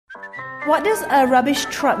What does a rubbish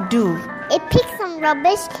truck do? It picks some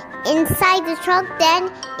rubbish inside the truck,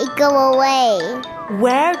 then it go away.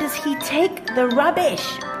 Where does he take the rubbish?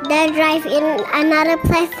 Then drive in another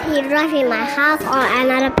place. He drive in my house or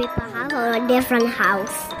another people's house or a different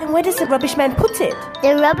house. Then where does the rubbish man put it?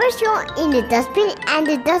 The rubbish go in the dustbin, and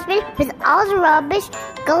the dustbin with all the rubbish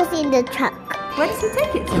goes in the truck. Where does he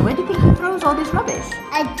take it to? Where do you think he throws all this rubbish?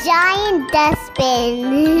 A giant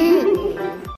dustbin.